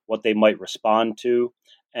values, what they might respond to,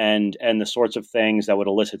 and the sorts of things that would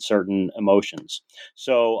elicit certain emotions.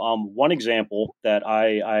 So, one example that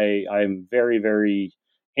I'm very very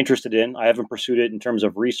interested in. I haven't pursued it in terms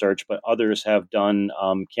of research, but others have done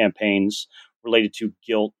campaigns related to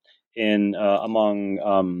guilt in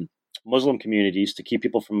among Muslim communities to keep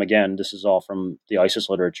people from, again, this is all from the ISIS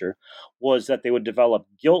literature, was that they would develop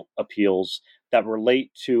guilt appeals that relate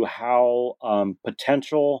to how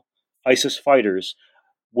potential ISIS fighters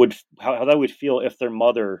how they would feel if their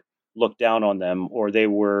mother looked down on them, or they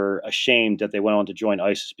were ashamed that they went on to join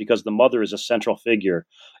ISIS, because the mother is a central figure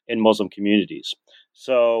in Muslim communities.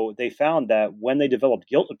 So they found that when they developed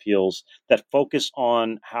guilt appeals that focus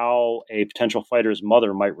on how a potential fighter's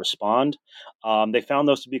mother might respond, they found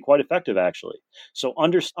those to be quite effective, actually. So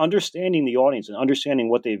understanding the audience and understanding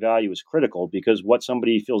what they value is critical, because what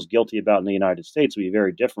somebody feels guilty about in the United States will be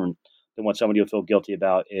very different than what somebody will feel guilty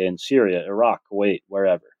about in Syria, Iraq, Kuwait,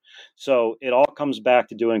 wherever. So it all comes back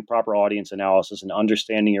to doing proper audience analysis and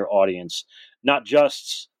understanding your audience, not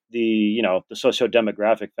just the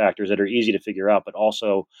socio-demographic factors that are easy to figure out, but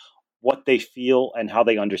also what they feel and how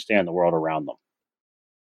they understand the world around them.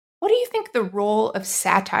 What do you think the role of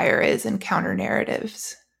satire is in counter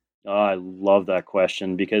narratives? I love that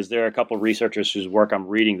question, because there are a couple of researchers whose work I'm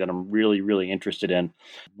reading that I'm really, really interested in.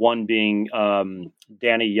 One being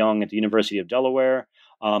Danny Young at the University of Delaware.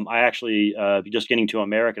 I actually, just getting to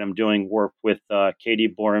America, I'm doing work with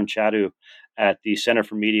Katie Borum-Chadu at the Center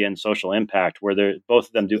for Media and Social Impact, where both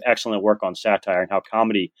of them do excellent work on satire and how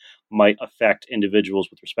comedy might affect individuals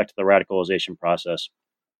with respect to the radicalization process.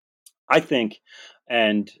 I think,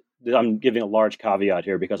 and I'm giving a large caveat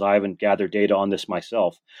here because I haven't gathered data on this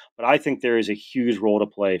myself, but I think there is a huge role to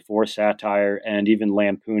play for satire and even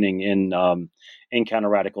lampooning in counter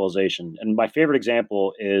radicalization. And my favorite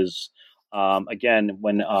example is, again,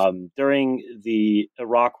 when during the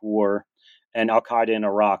Iraq War and Al Qaeda in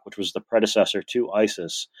Iraq, which was the predecessor to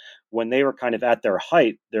ISIS, when they were kind of at their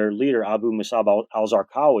height, their leader Abu Musab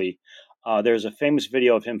al-Zarqawi, there's a famous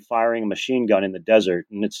video of him firing a machine gun in the desert,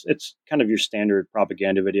 and it's kind of your standard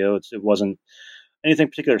propaganda video. It wasn't anything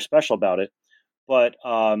particular special about it, but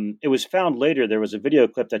it was found later. There was a video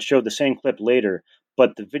clip that showed the same clip later,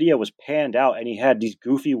 but the video was panned out, and he had these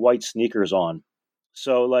goofy white sneakers on.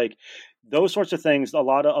 So like those sorts of things, a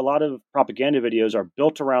lot of propaganda videos are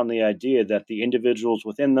built around the idea that the individuals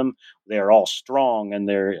within them, they are all strong and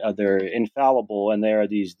they're infallible and they are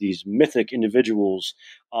these mythic individuals.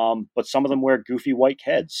 But some of them wear goofy white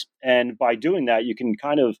heads, and by doing that, you can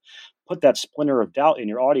kind of put that splinter of doubt in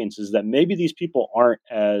your audiences that maybe these people aren't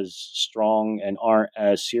as strong and aren't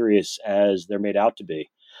as serious as they're made out to be.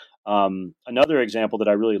 Another example that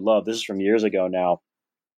I really love, this is from years ago now,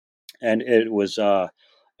 and it was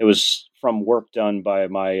from work done by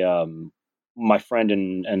my friend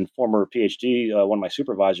and former PhD, one of my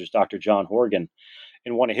supervisors, Dr. John Horgan,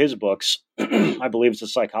 in one of his books. I believe it's The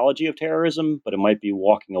Psychology of Terrorism, but it might be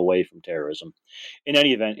Walking Away from Terrorism. In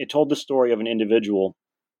any event, it told the story of an individual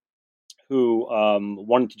who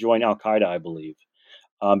wanted to join Al Qaeda, I believe,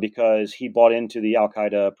 because he bought into the Al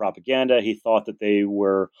Qaeda propaganda. He thought that they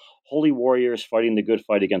were holy warriors fighting the good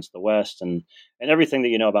fight against the West, and everything that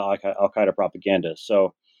you know about Al Qaeda propaganda.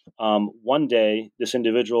 So one day, this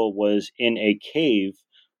individual was in a cave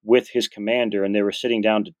with his commander, and they were sitting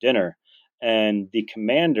down to dinner. And the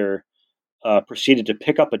commander proceeded to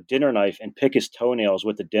pick up a dinner knife and pick his toenails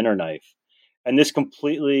with the dinner knife. And this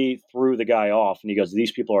completely threw the guy off. And he goes,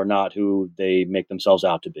 these people are not who they make themselves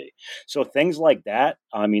out to be. So things like that,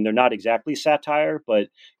 I mean, they're not exactly satire, but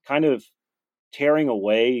kind of tearing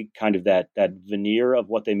away kind of that veneer of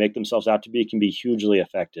what they make themselves out to be can be hugely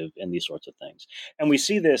effective in these sorts of things. And we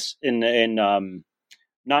see this in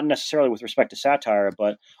not necessarily with respect to satire,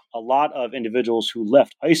 but a lot of individuals who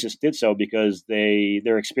left ISIS did so because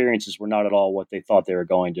their experiences were not at all what they thought they were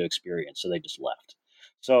going to experience, so they just left.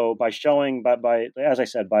 So by showing, by as I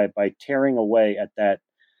said, by tearing away at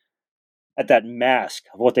that mask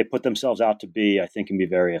of what they put themselves out to be, I think can be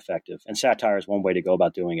very effective. And satire is one way to go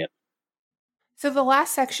about doing it. So, the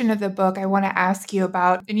last section of the book I want to ask you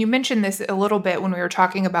about, and you mentioned this a little bit when we were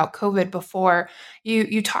talking about COVID before,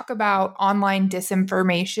 you talk about online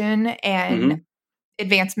disinformation and Hmm.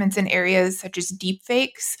 advancements in areas such as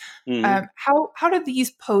deepfakes. Hmm. How do these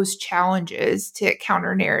pose challenges to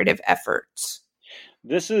counter narrative efforts?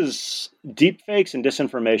 This is deepfakes and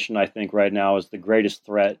disinformation, I think, right now is the greatest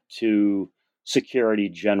threat to security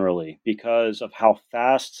generally because of how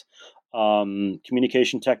fast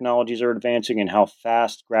communication technologies are advancing and how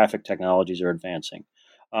fast graphic technologies are advancing.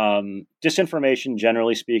 Disinformation,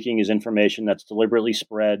 generally speaking, is information that's deliberately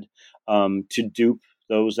spread to dupe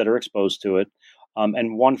those that are exposed to it.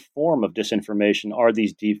 And one form of disinformation are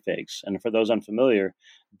these deepfakes. And for those unfamiliar,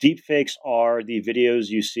 deepfakes are the videos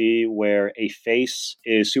you see where a face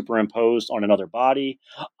is superimposed on another body,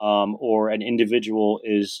 or an individual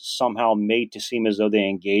is somehow made to seem as though they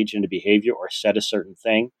engage in a behavior or said a certain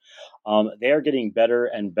thing. They are getting better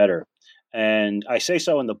and better. And I say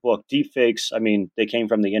so in the book. Deepfakes, I mean, they came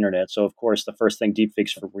from the internet. So, of course, the first thing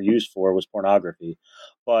deepfakes were used for was pornography.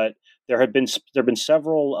 But there have been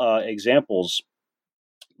several examples,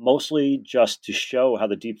 mostly just to show how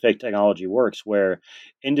the deepfake technology works, where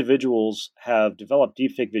individuals have developed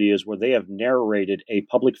deepfake videos where they have narrated a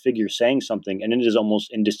public figure saying something, and it is almost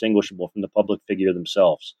indistinguishable from the public figure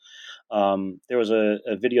themselves. There was a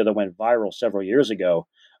video that went viral several years ago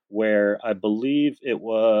where I believe it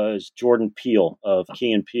was Jordan Peele of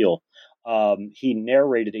Key and Peele. He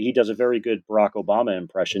narrated it. He does a very good Barack Obama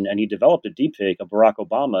impression, and he developed a deepfake of Barack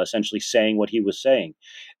Obama essentially saying what he was saying.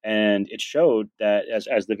 And it showed that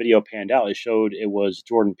as the video panned out, it showed it was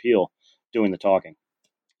Jordan Peele doing the talking.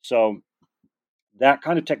 So that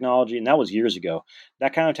kind of technology, and that was years ago,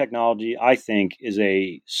 that kind of technology, I think, is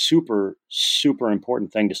a super, super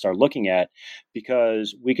important thing to start looking at,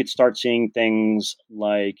 because we could start seeing things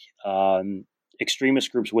like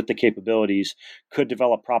extremist groups with the capabilities could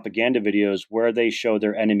develop propaganda videos where they show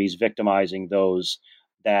their enemies victimizing those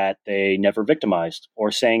that they never victimized,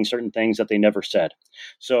 or saying certain things that they never said.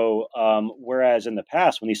 So, whereas in the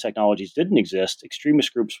past, when these technologies didn't exist,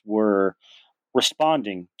 extremist groups were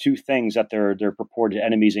responding to things that their purported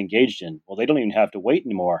enemies engaged in. Well, they don't even have to wait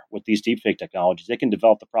anymore with these deepfake technologies. They can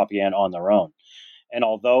develop the propaganda on their own. And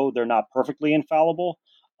although they're not perfectly infallible,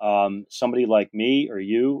 somebody like me or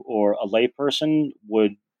you or a layperson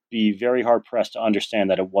would be very hard pressed to understand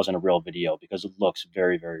that it wasn't a real video, because it looks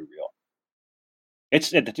very, very real.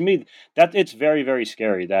 To me, that it's very, very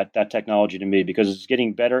scary, that technology, to me, because it's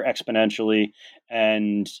getting better exponentially.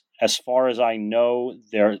 And as far as I know,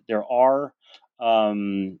 there are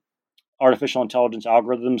um, artificial intelligence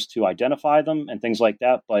algorithms to identify them and things like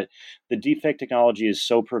that. But the deepfake technology is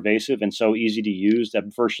so pervasive and so easy to use that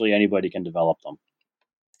virtually anybody can develop them.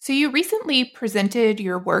 So, you recently presented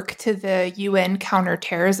your work to the UN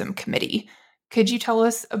Counterterrorism Committee. Could you tell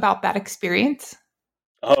us about that experience?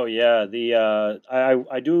 Oh yeah, the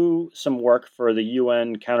I do some work for the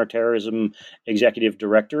UN Counterterrorism Executive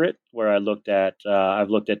Directorate, where I've looked at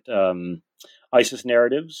ISIS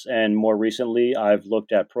narratives, and more recently I've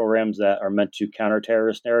looked at programs that are meant to counter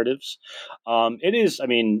terrorist narratives. It is, I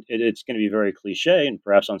mean, it's going to be very cliche and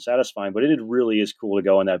perhaps unsatisfying, but it really is cool to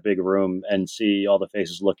go in that big room and see all the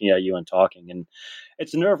faces looking at you and talking. And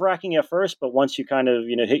it's nerve wracking at first, but once you kind of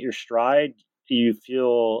hit your stride, you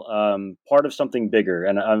feel part of something bigger.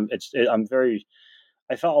 And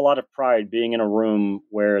I felt a lot of pride being in a room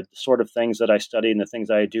where the sort of things that I study and the things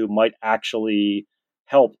I do might actually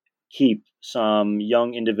help keep some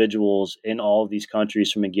young individuals in all of these countries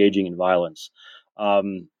from engaging in violence.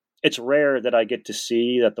 It's rare that I get to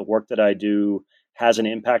see that the work that I do has an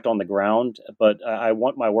impact on the ground, but I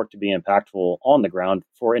want my work to be impactful on the ground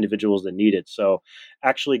for individuals that need it. So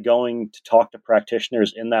actually going to talk to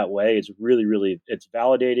practitioners in that way is really, really, it's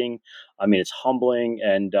validating. I mean, it's humbling,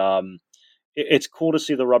 and it's cool to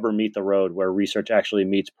see the rubber meet the road where research actually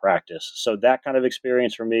meets practice. So that kind of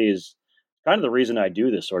experience for me is kind of the reason I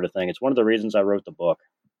do this sort of thing. It's one of the reasons I wrote the book.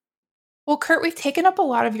 Well, Kurt, we've taken up a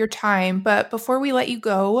lot of your time, but before we let you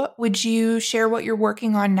go, would you share what you're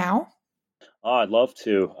working on now? Oh, I'd love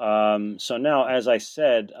to. So now, as I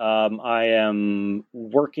said, I am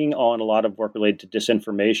working on a lot of work related to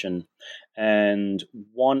disinformation. And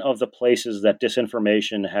one of the places that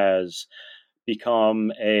disinformation has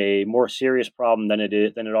become a more serious problem than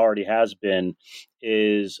it already has been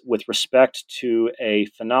is with respect to a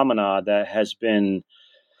phenomena that has been,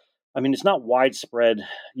 I mean, it's not widespread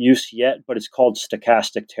use yet, but it's called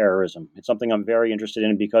stochastic terrorism. It's something I'm very interested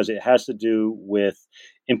in because it has to do with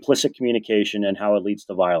implicit communication and how it leads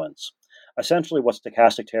to violence. Essentially, what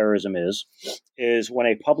stochastic terrorism is when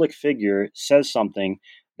a public figure says something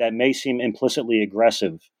that may seem implicitly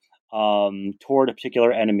aggressive, toward a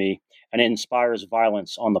particular enemy, and it inspires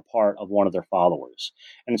violence on the part of one of their followers.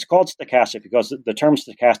 And it's called stochastic because the term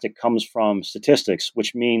stochastic comes from statistics,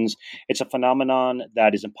 which means it's a phenomenon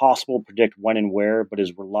that is impossible to predict when and where, but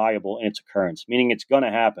is reliable in its occurrence, meaning it's going to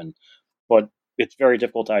happen, but it's very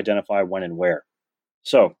difficult to identify when and where.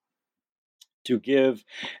 So, to give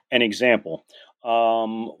an example,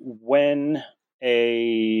 when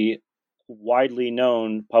a widely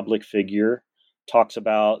known public figure talks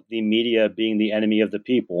about the media being the enemy of the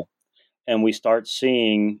people, and we start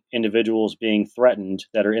seeing individuals being threatened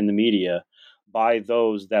that are in the media by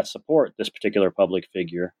those that support this particular public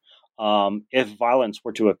figure, if violence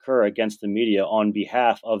were to occur against the media on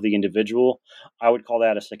behalf of the individual, I would call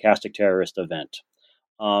that a stochastic terrorist event.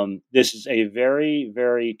 This is a very,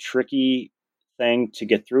 very tricky thing to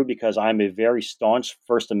get through because I'm a very staunch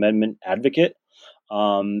First Amendment advocate.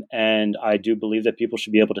 And I do believe that people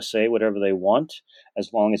should be able to say whatever they want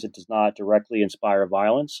as long as it does not directly inspire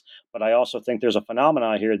violence. But I also think there's a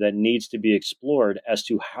phenomenon here that needs to be explored as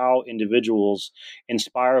to how individuals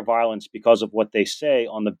inspire violence because of what they say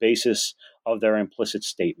on the basis of their implicit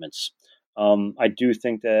statements. I do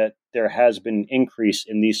think that there has been an increase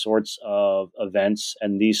in these sorts of events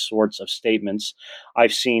and these sorts of statements.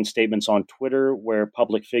 I've seen statements on Twitter where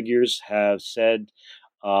public figures have said,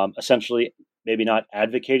 essentially, maybe not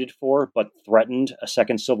advocated for, but threatened a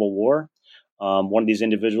second civil war. One of these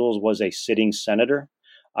individuals was a sitting senator.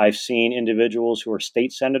 I've seen individuals who are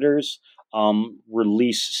state senators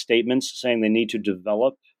release statements saying they need to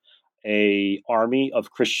develop an army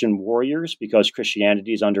of Christian warriors because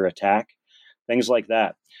Christianity is under attack, things like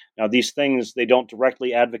that. Now, these things, they don't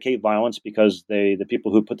directly advocate violence because the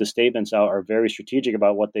people who put the statements out are very strategic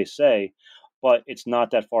about what they say, but it's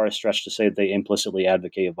not that far a stretch to say that they implicitly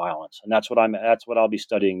advocate violence. And that's what I'll be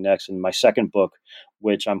studying next in my second book,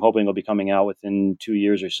 which I'm hoping will be coming out within 2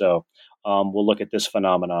 years or so. We'll look at this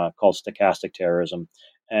phenomena called stochastic terrorism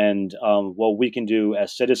and what we can do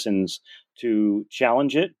as citizens to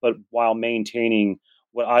challenge it, but while maintaining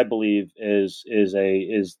what I believe is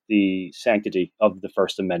the sanctity of the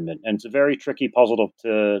First Amendment. And it's a very tricky puzzle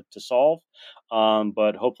to solve,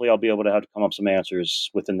 but hopefully I'll be able to come up with some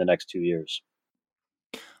answers within the next 2 years.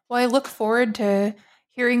 Well, I look forward to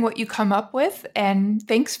hearing what you come up with, and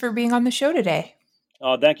thanks for being on the show today.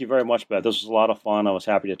 Thank you very much, Beth. This was a lot of fun. I was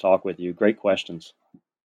happy to talk with you. Great questions.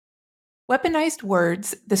 Weaponized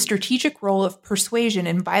Words, The Strategic Role of Persuasion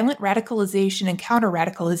in Violent Radicalization and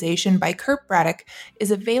Counter-Radicalization by Kurt Braddock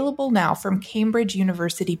is available now from Cambridge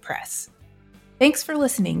University Press. Thanks for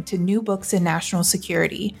listening to New Books in National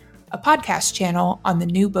Security, a podcast channel on the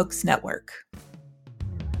New Books Network.